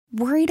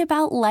Worried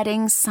about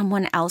letting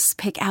someone else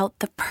pick out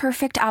the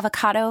perfect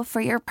avocado for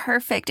your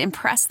perfect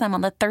impress them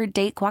on the third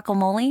date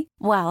guacamole?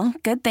 Well,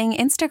 good thing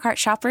Instacart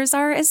shoppers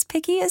are as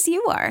picky as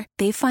you are.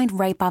 They find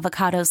ripe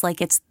avocados like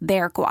it's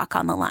their guac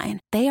on the line.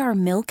 They are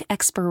milk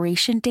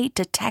expiration date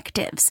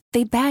detectives.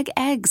 They bag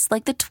eggs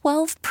like the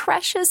 12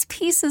 precious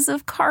pieces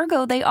of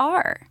cargo they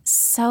are.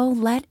 So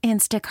let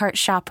Instacart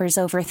shoppers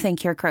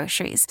overthink your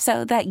groceries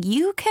so that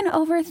you can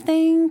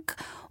overthink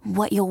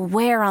what you'll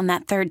wear on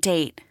that third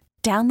date.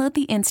 Download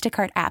the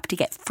Instacart app to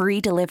get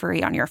free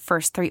delivery on your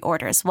first 3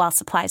 orders while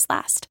supplies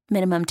last.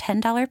 Minimum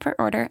 $10 per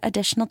order.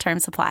 Additional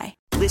terms apply.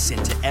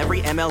 Listen to every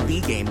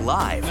MLB game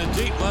live. In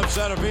the deep left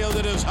center field,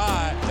 it is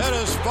high, it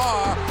is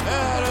far,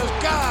 it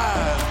is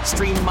God.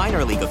 Stream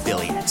minor league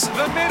affiliates.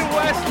 The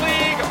Midwest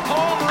League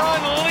home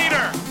run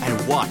leader.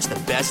 And watch the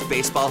best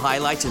baseball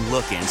highlights and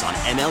look-ins on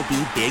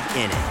MLB Big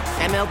Inning.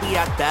 MLB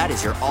At Bat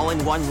is your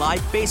all-in-one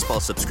live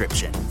baseball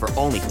subscription for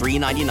only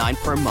 $3.99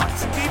 per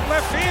month. Deep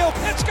left field,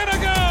 it's gonna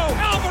go.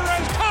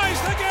 Alvarez ties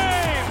the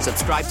game.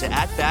 Subscribe to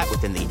At Bat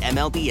within the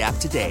MLB app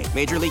today.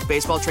 Major League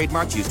Baseball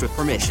trademarks used with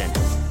permission.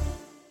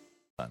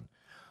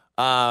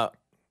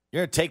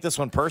 You're gonna take this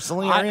one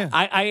personally, are you?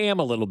 I am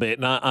a little bit,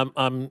 and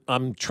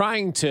I'm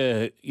trying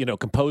to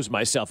compose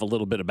myself a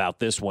little bit about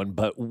this one.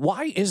 But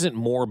why isn't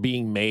more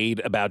being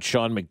made about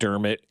Sean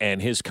McDermott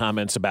and his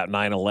comments about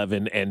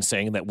 9/11 and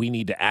saying that we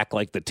need to act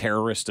like the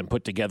terrorists and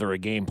put together a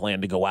game plan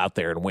to go out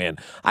there and win?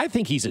 I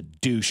think he's a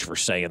douche for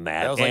saying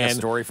that. That was like a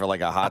story for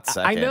like a hot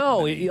second. I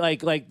know,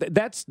 like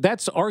that's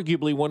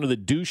arguably one of the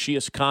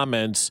douchiest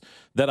comments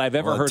that I've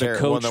ever heard a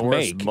coach one of the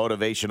worst make.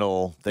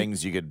 Motivational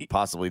things you could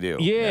possibly do.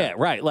 Yeah,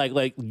 right.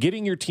 Like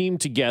getting your team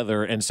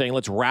together and saying,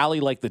 let's rally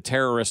like the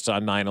terrorists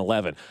on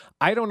 9/11.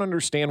 I don't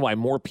understand why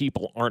more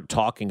people aren't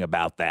talking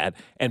about that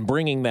and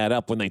bringing that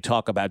up when they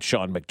talk about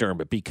Sean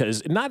McDermott,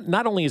 because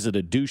not only is it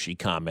a douchey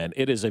comment,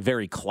 it is a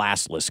very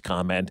classless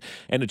comment,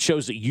 and it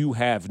shows that you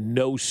have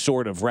no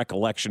sort of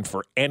recollection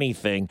for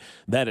anything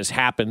that has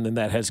happened and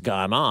that has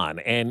gone on.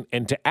 And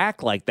to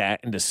act like that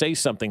and to say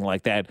something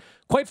like that,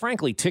 quite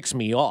frankly, ticks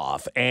me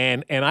off.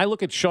 And I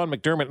look at Sean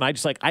McDermott and I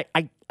just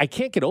I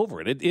can't get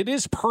over it. It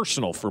is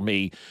personal for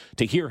me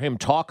to hear him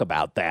talk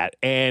about that.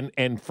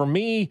 And for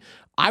me,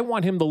 I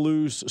want him to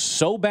lose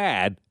so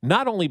bad,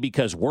 not only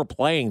because we're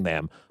playing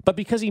them, but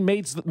because he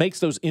makes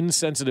those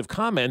insensitive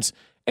comments,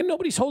 and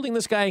nobody's holding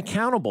this guy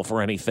accountable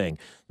for anything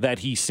that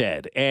he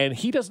said. And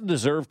he doesn't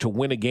deserve to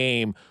win a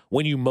game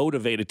when you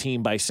motivate a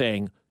team by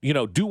saying,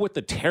 do what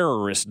the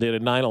terrorists did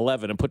at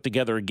 9/11 and put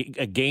together a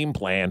game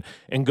plan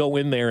and go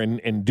in there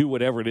and do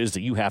whatever it is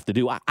that you have to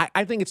do.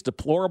 I think it's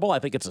deplorable. I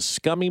think it's a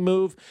scummy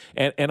move.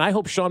 And I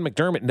hope Sean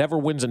McDermott never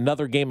wins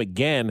another game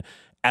again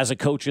as a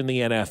coach in the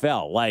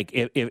NFL. Like,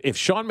 if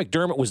Sean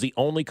McDermott was the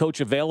only coach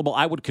available,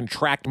 I would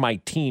contract my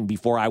team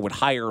before I would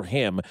hire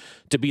him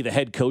to be the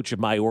head coach of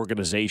my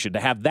organization. To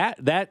have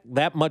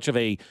that much of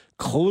a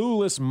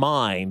clueless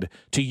mind,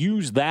 to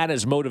use that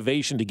as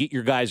motivation to get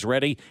your guys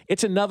ready,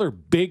 it's another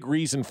big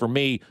reason for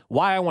me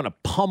why I want to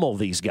pummel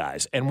these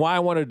guys and why I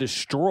want to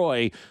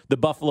destroy the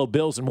Buffalo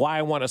Bills and why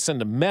I want to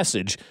send a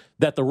message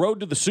that the road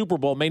to the Super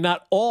Bowl may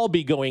not all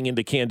be going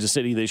into Kansas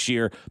City this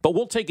year, but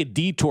we'll take a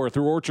detour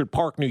through Orchard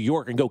Park, New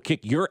York, and go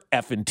kick your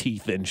effing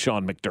teeth in,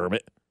 Sean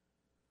McDermott.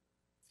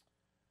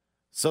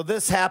 So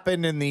this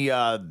happened in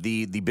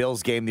the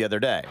Bills game the other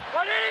day.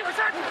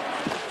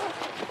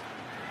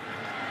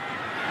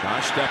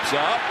 Josh steps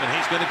up, and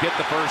he's going to get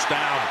the first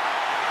down.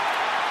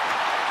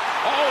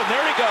 Oh, and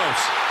there he goes.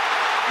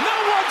 No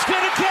one's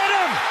going to get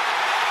him.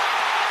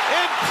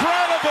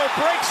 Incredible.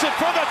 Breaks it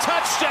for the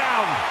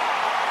touchdown.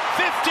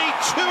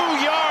 52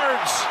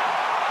 yards.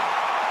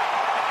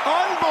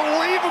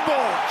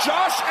 Unbelievable.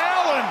 Josh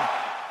Allen.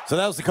 So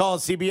that was the call on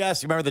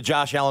CBS. You remember the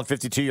Josh Allen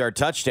 52-yard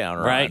touchdown,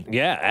 right?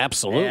 Yeah,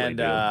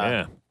 absolutely.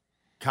 And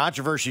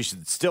controversy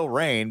should still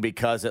reign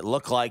because it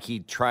looked like he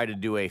tried to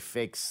do a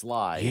fake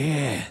slide.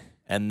 Yeah.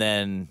 And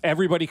then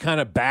everybody kind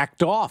of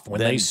backed off when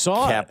they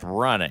saw kept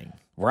running.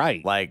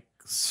 Right. Like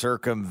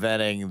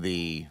circumventing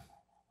the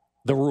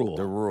rule.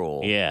 The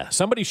rule. Yeah.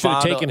 Somebody should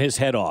have taken his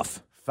head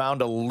off.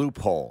 Found a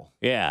loophole.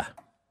 Yeah.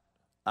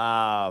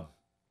 I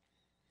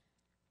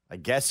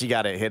guess you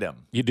got to hit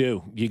him. You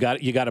do. You got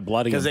to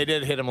bloody him. Because they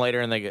did hit him later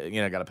and they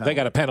got a penalty. They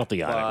got a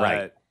penalty on it,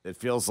 right. It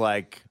feels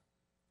like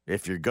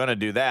if you're going to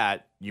do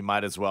that, you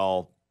might as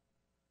well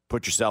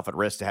put yourself at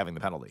risk to having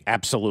the penalty.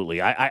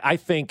 Absolutely. I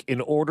think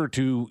in order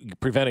to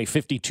prevent a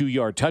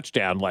 52-yard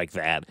touchdown like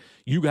that,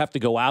 you have to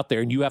go out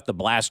there and you have to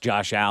blast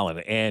Josh Allen.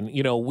 And,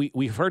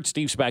 we've heard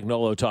Steve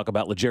Spagnuolo talk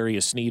about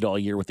L'Jarius Sneed all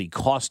year with the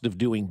cost of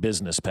doing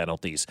business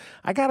penalties.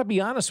 I got to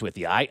be honest with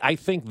you. I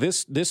think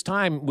this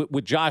time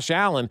with Josh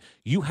Allen,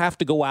 you have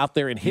to go out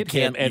there and hit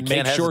him and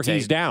make sure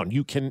he's down.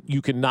 You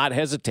cannot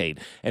hesitate.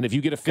 And if you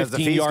get a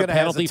 15-yard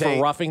penalty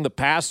for roughing the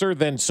passer,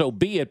 then so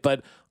be it.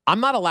 But I'm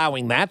not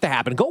allowing that to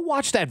happen. Go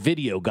watch that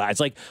video,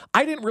 guys. Like,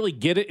 I didn't really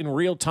get it in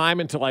real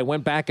time until I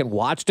went back and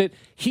watched it.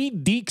 He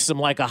dekes him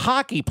like a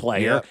hockey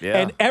player,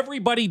 and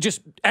everybody just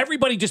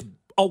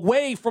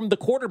away from the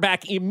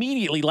quarterback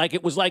immediately. Like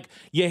it was like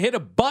you hit a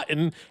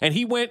button and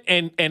he went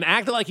and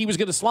acted like he was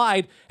going to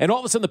slide. And all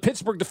of a sudden the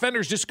Pittsburgh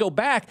defenders just go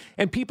back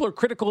and people are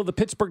critical of the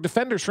Pittsburgh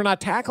defenders for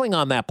not tackling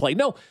on that play.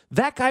 No,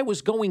 that guy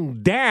was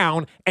going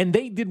down and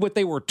they did what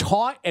they were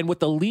taught and what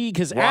the league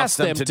has asked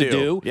them to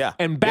do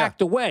and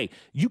backed away.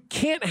 You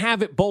can't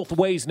have it both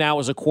ways now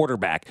as a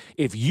quarterback.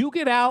 If you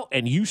get out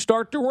and you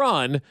start to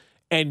run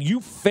and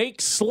you fake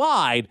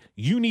slide,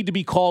 you need to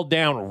be called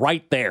down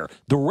right there.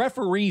 The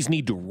referees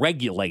need to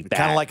regulate that.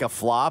 Kind of like a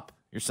flop,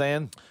 you're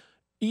saying?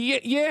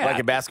 Yeah. Like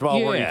in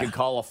basketball where you can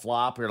call a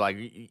flop. You're like,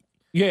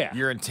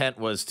 your intent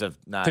was to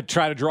not. To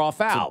try to draw a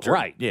foul,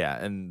 right.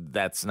 Yeah, and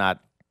that's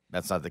not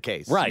the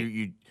case.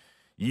 Right.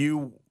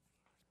 You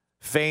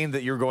feign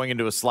that you're going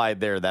into a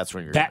slide there, that's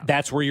when you're down.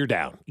 That's where you're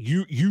down.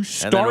 You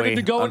started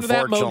to go into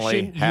that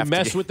motion. You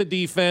mess with the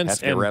defense. Have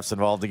to get refs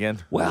involved again?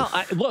 Well,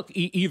 look,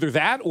 either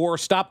that or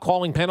stop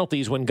calling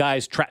penalties when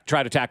guys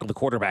try to tackle the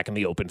quarterback in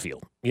the open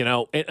field. You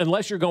know,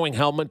 unless you're going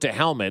helmet to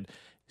helmet,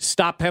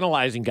 stop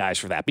penalizing guys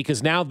for that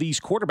because now these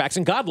quarterbacks,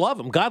 and God love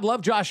him. God love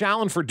Josh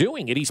Allen for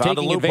doing it. He's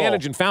taking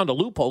advantage and found a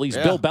loophole. He's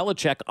Bill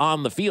Belichick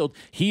on the field.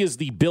 He is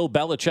the Bill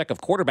Belichick of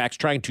quarterbacks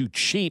trying to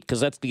cheat because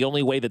that's the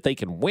only way that they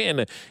can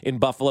win in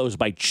Buffalo is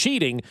by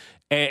cheating.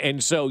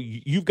 And so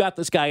you've got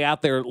this guy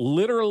out there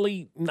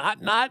literally not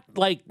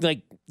like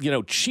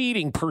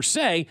cheating per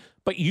se,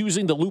 but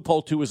using the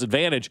loophole to his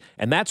advantage.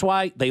 And that's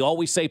why they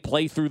always say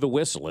play through the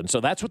whistle. And so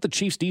that's what the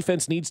Chiefs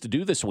defense needs to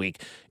do this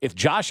week. If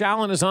Josh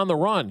Allen is on the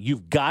run,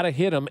 you've got to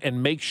hit him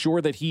and make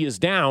sure that he is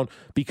down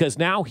because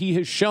now he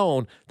has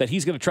shown that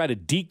he's going to try to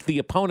deke the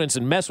opponents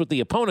and mess with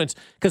the opponents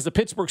because the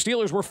Pittsburgh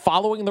Steelers were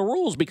following the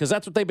rules because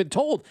that's what they've been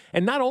told.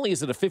 And not only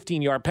is it a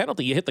 15-yard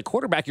penalty, you hit the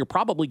quarterback, you're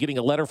probably getting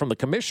a letter from the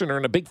commissioner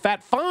and a big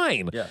fat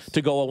fine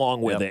to go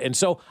along with it. And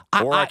so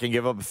I can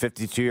give up a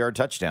 52-yard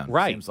touchdown.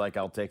 Right. Seems like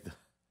I'll take the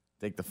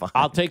fine.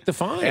 I'll take the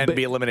fine. And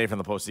be eliminated from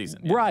the postseason.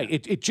 Yeah. Right.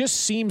 It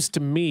just seems to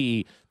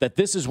me that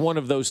this is one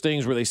of those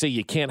things where they say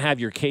you can't have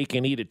your cake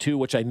and eat it too,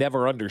 which I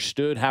never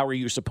understood. How are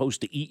you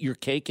supposed to eat your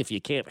cake if you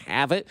can't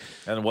have it?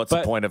 And what's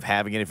the point of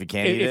having it if you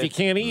can't eat it? If you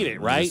can't eat it,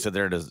 right? Just sit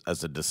there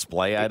as a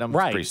display item?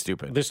 Right. It's pretty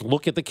stupid. Just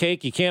look at the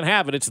cake. You can't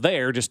have it. It's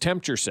there. Just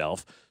tempt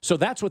yourself. So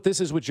that's what this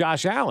is with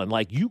Josh Allen.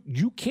 Like,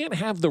 you can't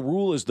have the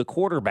rule as the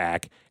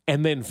quarterback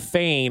and then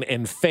feign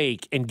and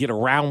fake and get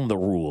around the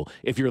rule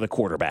if you're the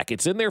quarterback.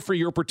 It's in there for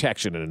your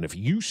protection. And if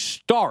you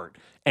start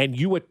and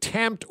you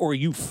attempt or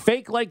you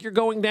fake like you're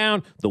going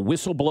down, the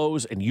whistle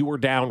blows and you are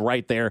down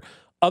right there.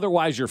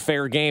 Otherwise, you're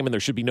fair game and there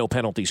should be no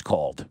penalties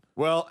called.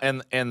 Well,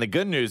 and the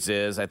good news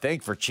is, I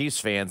think for Chiefs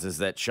fans, is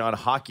that Sean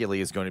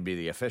Hockley is going to be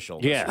the official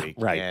this week.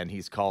 Right. And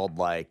he's called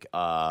like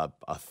a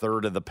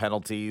third of the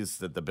penalties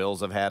that the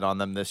Bills have had on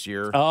them this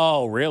year.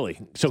 Oh,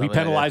 really? So he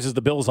penalizes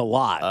the Bills a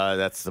lot.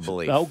 That's the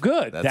belief. Oh,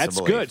 good. That's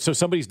good. So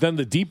somebody's done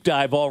the deep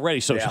dive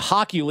already. So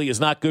Hockley is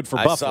not good for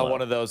Buffalo. I saw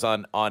one of those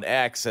on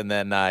X, and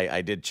then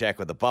I did check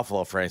with the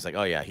Buffalo friend. He's like,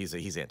 oh, yeah, he's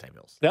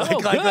anti-Bills. Oh,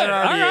 good. All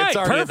right,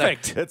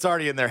 perfect. It's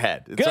already in their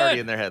head. It's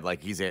already in their head.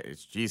 Like, he's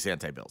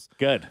anti-Bills.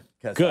 Good.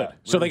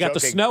 So they got the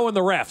snow and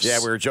the refs. Yeah,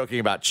 we were joking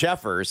about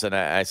Cheffers, and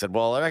I said,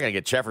 well, they're not going to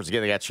get Cheffers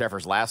again. They got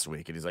Cheffers last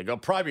week. And he's like, it'll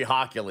probably be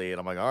Hockley. And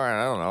I'm like, all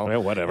right, I don't know. Yeah,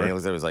 whatever. And it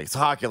was like, it's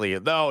Hockley.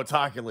 No, it's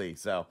Hockley.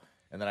 So,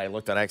 and then I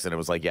looked on X, and it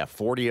was like,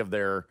 40 of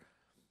their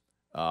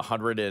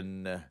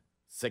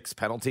 106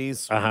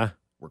 penalties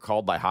were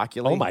called by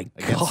Hockley. Oh, my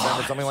against God. them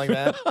or something like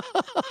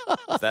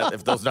that.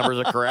 If those numbers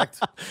are correct.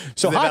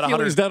 So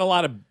Hockley's done a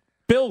lot of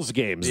Bills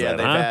games. Yeah,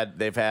 then,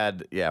 they've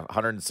had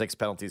 106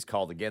 penalties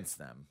called against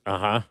them.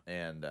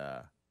 And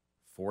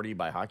 40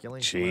 by Hockley.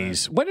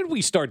 Jeez, when did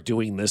we start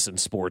doing this in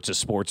sports as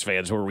sports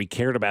fans, where we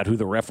cared about who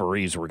the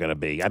referees were going to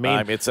be? I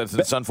mean, it's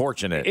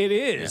unfortunate. It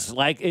is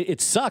it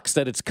sucks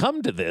that it's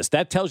come to this.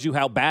 That tells you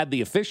how bad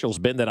the officials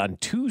been. That on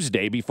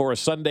Tuesday before a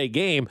Sunday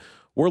game,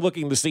 we're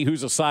looking to see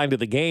who's assigned to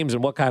the games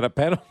and what kind of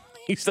penalty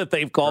that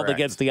they've called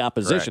against the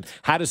opposition. Correct.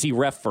 How does he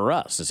ref for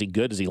us? Is he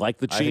good? Does he like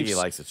the Chiefs? I think he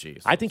likes the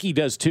Chiefs. I think he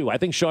does too. I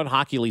think Sean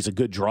Hockley's a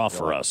good draw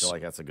for us. I feel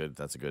like that's a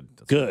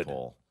good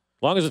poll.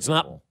 As long as it's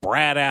not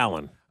Brad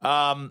Allen.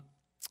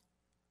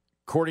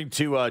 According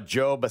to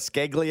Joe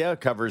Biscaglia,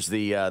 covers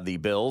the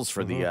Bills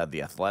for the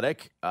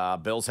Athletic.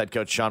 Bills head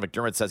coach Sean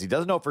McDermott says he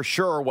doesn't know for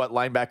sure what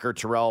linebacker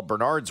Terrell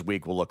Bernard's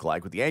week will look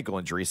like with the ankle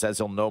injury. He says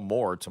he'll know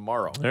more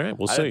tomorrow. All right,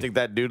 we'll see. I don't think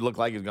that dude looked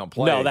like he was going to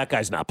play. No, that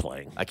guy's not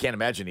playing. I can't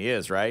imagine he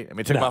is, right? I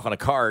mean, took him off on a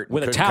cart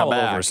with a towel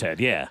over his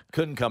head. Yeah,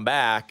 couldn't come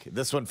back.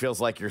 This one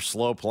feels like you're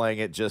slow playing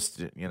it, just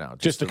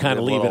to kind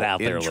of leave it out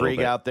there.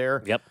 Intrigue out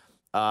there. Yep.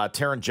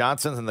 Taron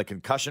Johnson's in the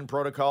concussion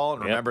protocol,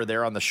 and remember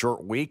they're on the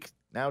short week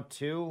now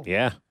too.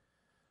 Yeah.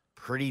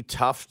 Pretty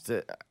tough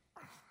to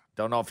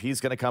don't know if he's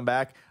going to come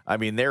back. I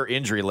mean, their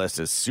injury list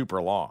is super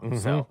long.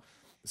 So,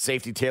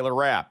 safety Taylor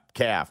Rapp,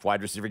 calf.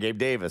 Wide receiver Gabe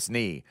Davis,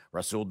 knee.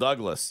 Rasul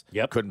Douglas,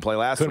 couldn't play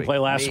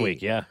last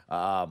week. Yeah.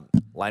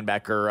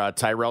 Linebacker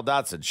Tyrell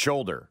Dodson,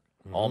 shoulder.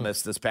 All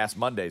missed this past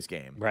Monday's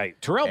game. Right.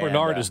 Terrell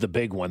Bernard is the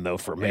big one, though,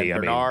 for me.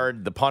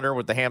 Bernard, the punter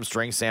with the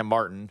hamstring, Sam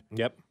Martin.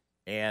 Yep.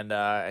 And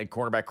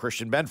cornerback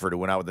Christian Benford, who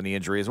went out with a knee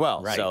injury as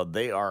well. Right. So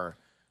they are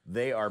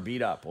they are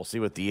beat up. We'll see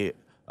what the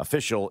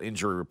official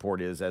injury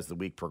report is as the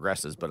week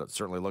progresses, but it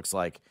certainly looks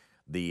like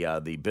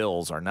the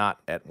Bills are not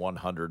at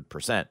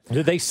 100%.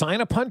 Did they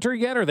sign a punter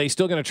yet, or are they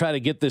still going to try to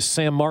get this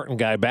Sam Martin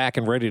guy back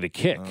and ready to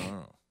kick?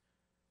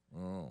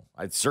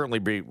 I'd certainly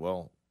be,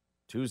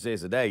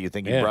 Tuesday's a day. You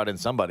think you brought in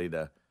somebody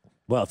to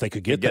if they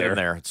could get in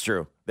there. It's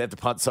true. They have to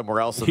punt somewhere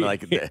else.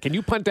 And can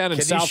you punt down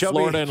in South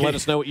Florida and let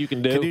us know what you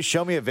can do? Can you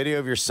show me a video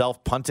of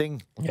yourself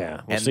punting?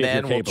 Yeah. And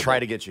then we'll try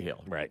to get you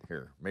healed. Right.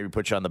 Here, maybe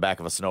put you on the back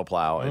of a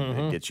snowplow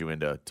and get you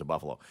into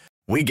Buffalo.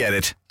 We get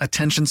it.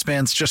 Attention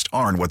spans just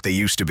aren't what they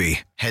used to be.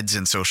 Heads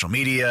in social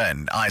media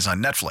and eyes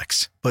on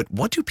Netflix. But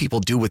what do people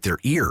do with their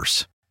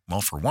ears?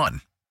 Well, for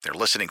one, they're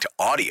listening to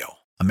audio.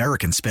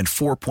 Americans spend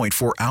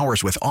 4.4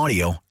 hours with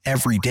audio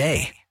every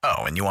day. Oh,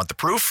 and you want the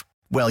proof?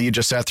 Well, you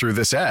just sat through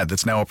this ad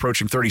that's now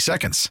approaching 30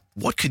 seconds.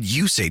 What could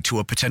you say to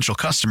a potential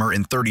customer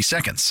in 30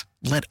 seconds?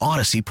 Let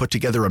Odyssey put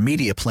together a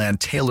media plan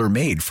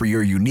tailor-made for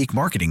your unique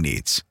marketing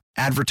needs.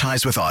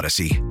 Advertise with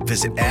Odyssey.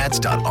 Visit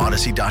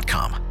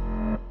ads.odyssey.com.